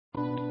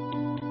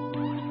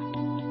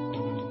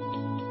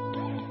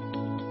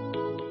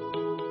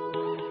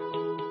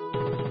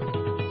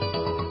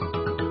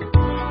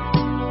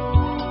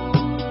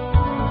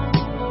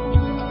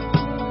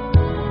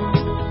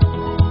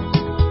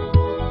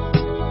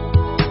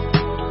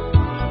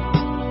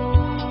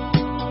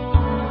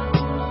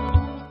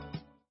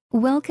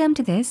Welcome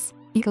to this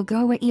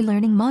Yokogawa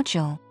e-learning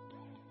module.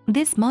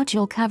 This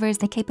module covers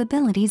the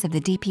capabilities of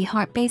the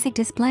DPharp basic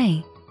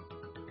display.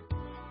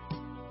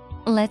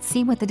 Let's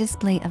see what the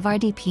display of our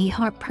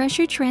DPharp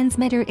pressure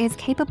transmitter is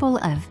capable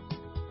of.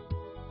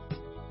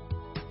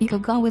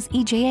 Yokogawa's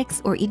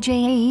EJX or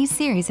EJAE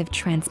series of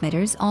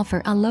transmitters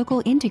offer a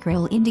local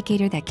integral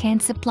indicator that can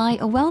supply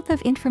a wealth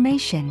of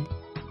information.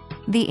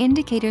 The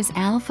indicator's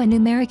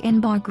alphanumeric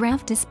and bar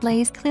graph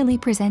displays clearly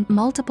present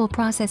multiple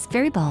process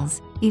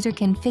variables, user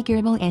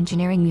configurable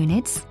engineering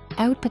units,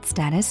 output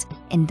status,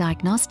 and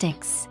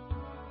diagnostics.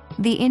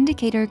 The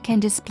indicator can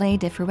display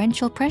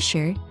differential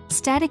pressure,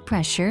 static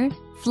pressure,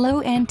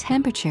 flow, and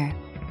temperature.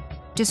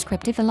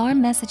 Descriptive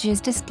alarm messages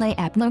display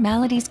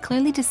abnormalities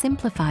clearly to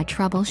simplify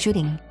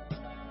troubleshooting.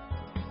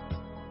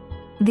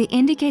 The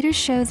indicator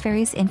shows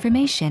various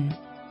information.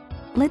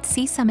 Let's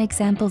see some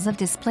examples of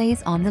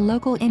displays on the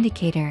local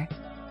indicator.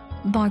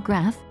 Bar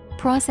graph,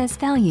 process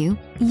value,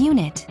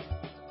 unit.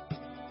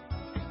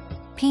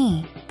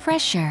 P,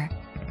 pressure.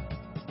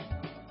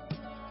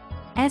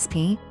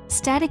 SP,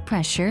 static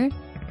pressure.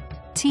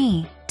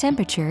 T,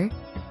 temperature.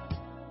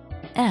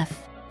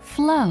 F,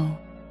 flow.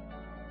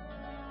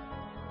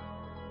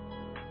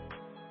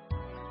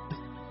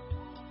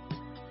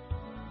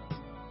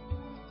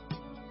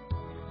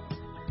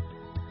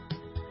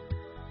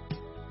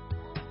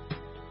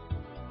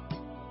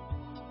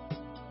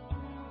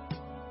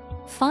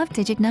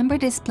 Five-digit number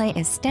display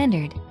is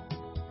standard.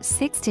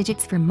 6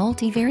 digits for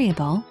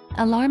multivariable,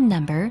 alarm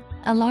number,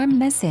 alarm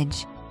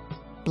message,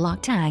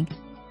 block tag,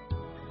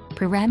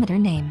 parameter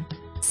name,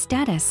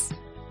 status,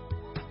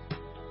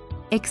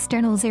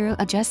 external zero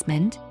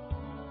adjustment,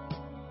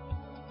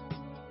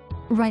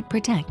 write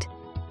protect.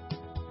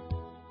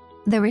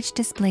 The rich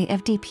display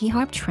of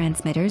DPharp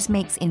transmitters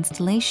makes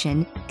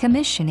installation,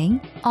 commissioning,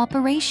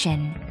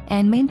 operation,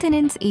 and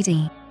maintenance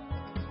easy.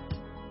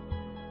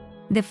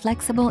 The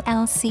flexible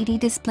LCD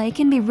display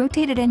can be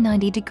rotated in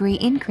 90-degree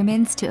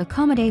increments to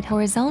accommodate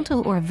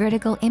horizontal or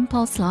vertical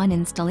impulse line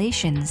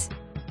installations.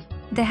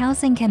 The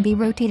housing can be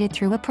rotated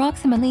through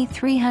approximately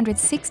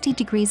 360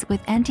 degrees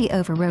with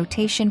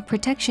anti-over-rotation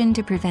protection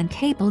to prevent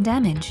cable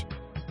damage.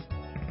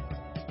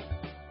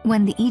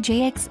 When the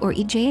EJX or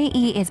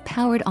EJAE is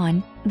powered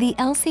on, the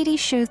LCD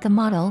shows the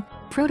model,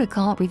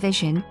 protocol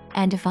revision,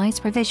 and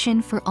device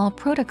revision for all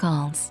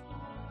protocols.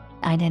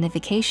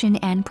 Identification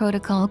and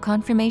protocol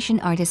confirmation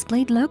are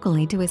displayed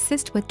locally to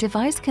assist with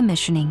device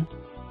commissioning.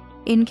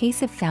 In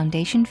case of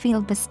foundation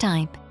field bus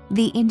type,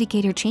 the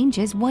indicator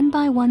changes one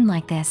by one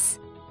like this.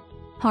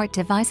 Heart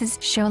devices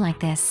show like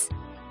this.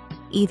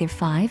 Either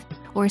 5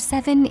 or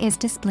 7 is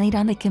displayed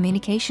on the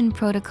communication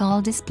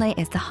protocol display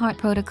as the heart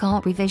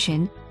protocol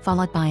revision,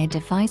 followed by a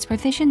device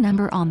revision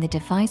number on the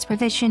device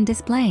revision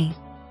display.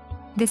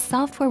 The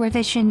software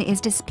revision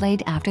is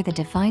displayed after the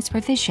device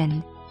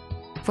revision.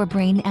 For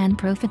brain and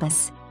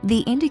Profibus,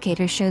 the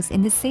indicator shows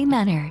in the same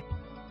manner.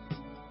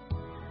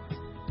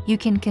 You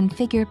can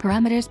configure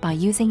parameters by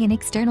using an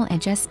external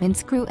adjustment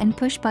screw and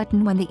push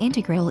button when the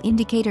integral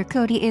indicator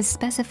code is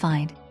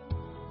specified.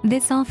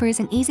 This offers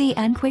an easy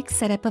and quick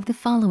setup of the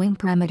following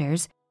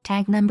parameters: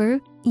 tag number,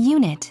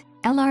 unit,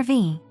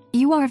 LRV,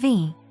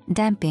 URV,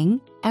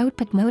 damping,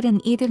 output mode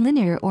in either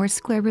linear or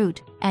square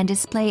root, and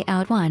display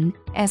out 1,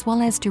 as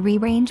well as to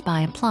rearrange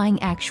by applying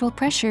actual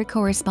pressure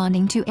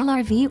corresponding to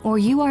LRV or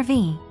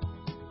URV.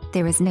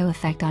 There is no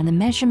effect on the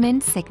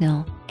measurement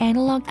signal,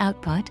 analog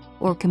output,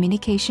 or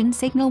communication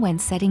signal when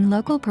setting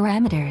local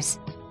parameters.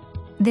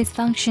 This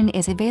function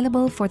is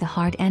available for the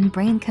heart and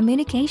brain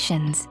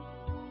communications.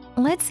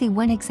 Let's see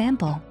one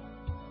example.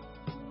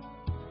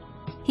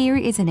 Here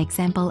is an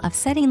example of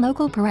setting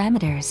local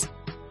parameters.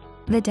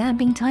 The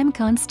damping time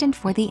constant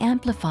for the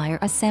amplifier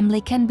assembly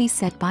can be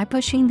set by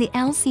pushing the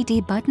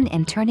LCD button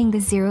and turning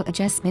the zero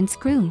adjustment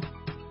screw.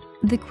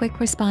 The quick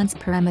response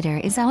parameter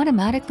is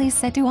automatically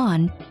set to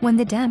on when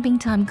the damping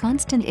time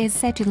constant is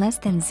set to less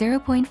than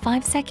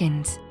 0.5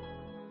 seconds.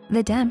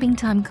 The damping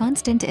time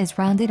constant is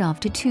rounded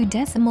off to 2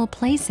 decimal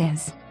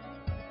places.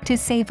 To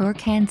save or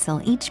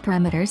cancel each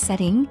parameter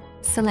setting,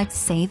 select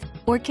Save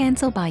or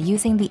Cancel by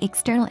using the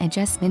external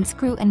adjustment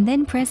screw and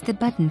then press the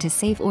button to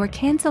save or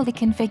cancel the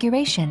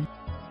configuration.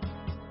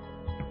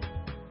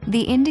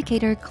 The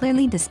indicator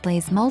clearly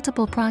displays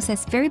multiple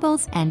process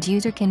variables and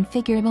user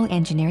configurable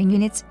engineering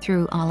units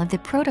through all of the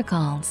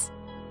protocols.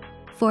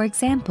 For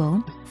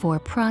example, for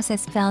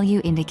process value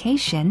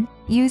indication,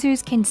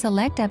 users can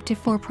select up to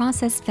 4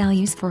 process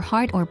values for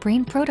heart or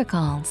brain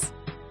protocols.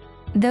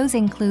 Those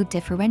include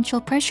differential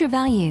pressure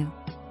value,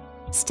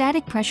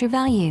 static pressure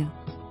value,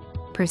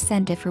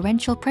 percent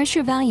differential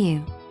pressure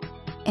value,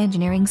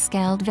 engineering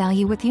scaled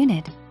value with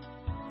unit,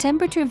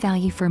 temperature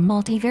value for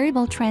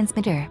multivariable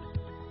transmitter,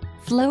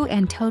 flow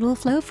and total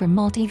flow for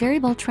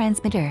multivariable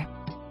transmitter,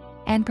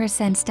 and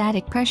percent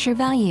static pressure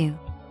value.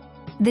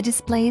 The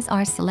displays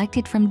are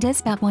selected from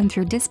DPharp 1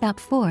 through DPharp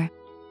 4.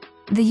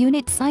 The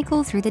units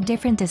cycle through the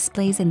different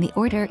displays in the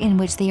order in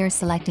which they are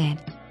selected.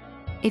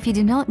 If you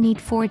do not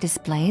need 4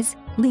 displays,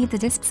 leave the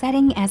disp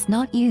setting as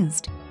not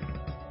used.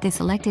 The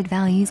selected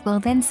values will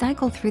then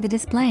cycle through the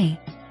display.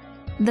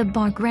 The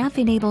bar graph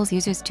enables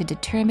users to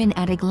determine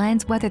at a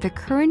glance whether the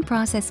current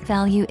process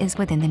value is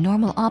within the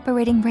normal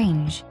operating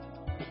range.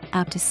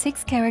 Up to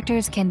 6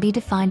 characters can be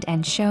defined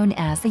and shown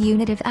as the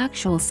unit of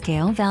actual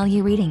scale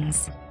value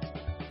readings.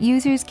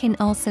 Users can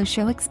also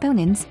show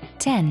exponents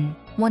 10,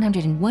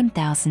 100 and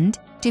 1000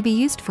 to be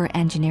used for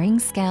engineering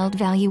scaled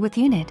value with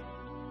unit.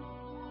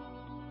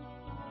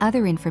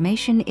 Other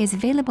information is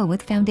available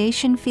with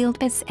Foundation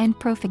Fieldbus and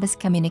Profibus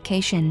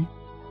communication.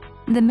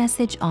 The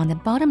message on the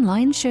bottom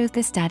line shows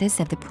the status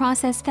of the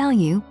process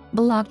value,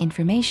 block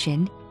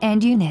information,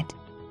 and unit.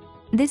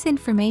 This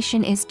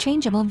information is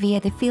changeable via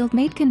the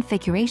FieldMate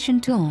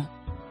configuration tool.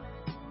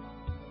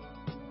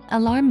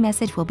 Alarm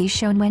message will be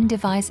shown when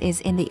device is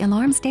in the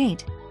alarm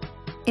state.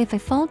 If a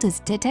fault is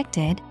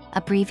detected,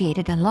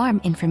 abbreviated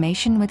alarm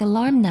information with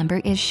alarm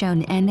number is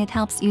shown and it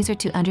helps user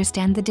to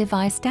understand the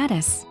device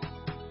status.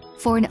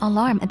 For an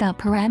alarm about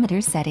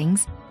parameter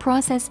settings,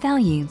 process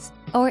values,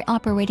 or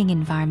operating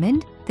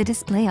environment, the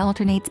display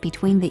alternates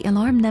between the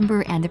alarm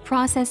number and the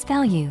process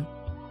value.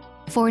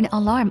 For an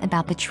alarm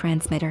about the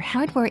transmitter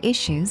hardware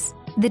issues,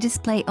 the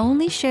display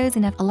only shows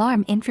enough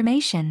alarm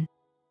information.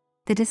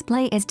 The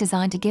display is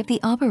designed to give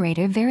the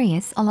operator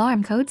various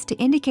alarm codes to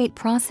indicate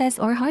process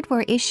or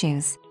hardware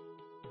issues.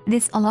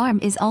 This alarm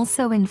is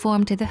also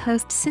informed to the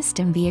host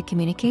system via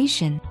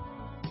communication.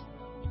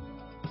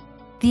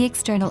 The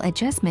external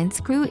adjustment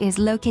screw is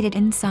located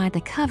inside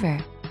the cover.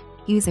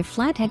 Use a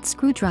flathead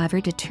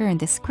screwdriver to turn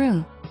the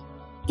screw.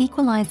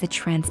 Equalize the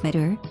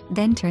transmitter,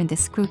 then turn the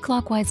screw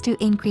clockwise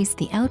to increase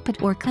the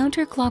output or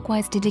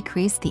counterclockwise to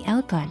decrease the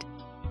output.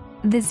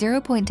 The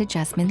 0-point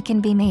adjustment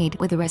can be made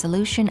with a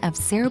resolution of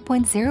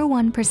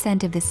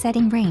 0.01% of the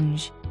setting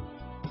range.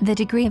 The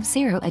degree of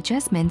zero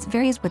adjustments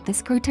varies with the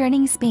screw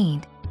turning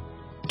speed.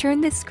 Turn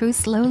the screw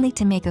slowly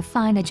to make a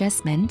fine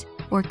adjustment,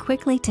 or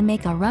quickly to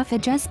make a rough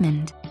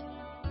adjustment.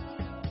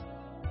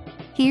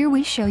 Here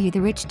we show you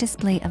the rich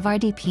display of our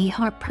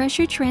DPharp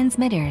pressure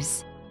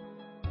transmitters.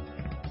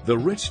 The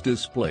rich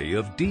display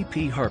of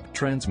DPharp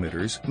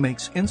transmitters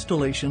makes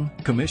installation,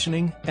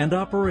 commissioning, and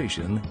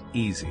operation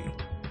easy.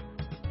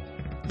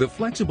 The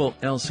flexible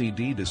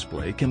LCD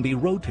display can be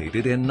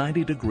rotated in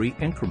 90-degree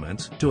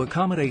increments to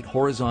accommodate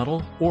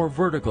horizontal or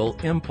vertical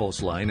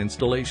impulse line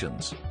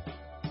installations.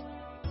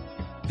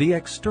 The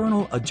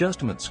external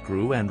adjustment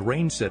screw and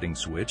range setting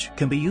switch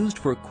can be used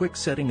for quick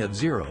setting of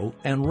zero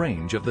and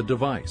range of the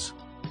device.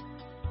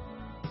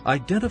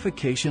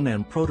 Identification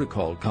and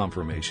protocol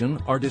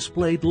confirmation are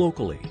displayed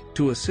locally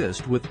to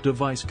assist with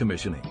device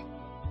commissioning.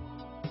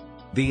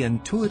 The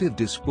intuitive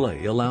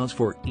display allows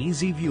for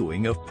easy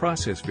viewing of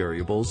process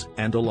variables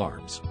and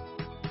alarms.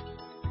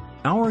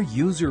 Our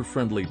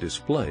user-friendly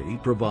display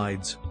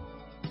provides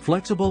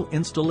flexible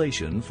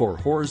installation for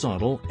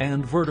horizontal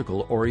and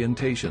vertical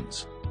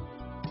orientations,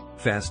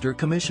 faster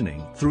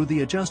commissioning through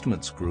the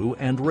adjustment screw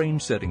and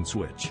range setting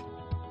switch,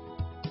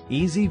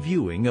 easy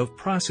viewing of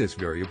process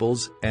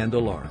variables and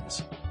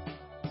alarms.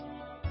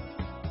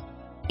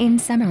 In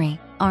summary,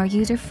 our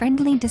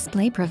user-friendly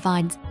display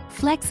provides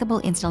flexible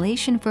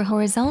installation for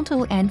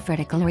horizontal and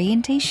vertical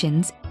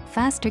orientations,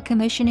 faster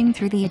commissioning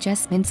through the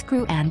adjustment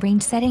screw and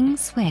range setting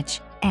switch,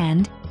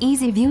 and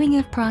easy viewing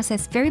of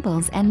process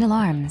variables and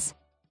alarms.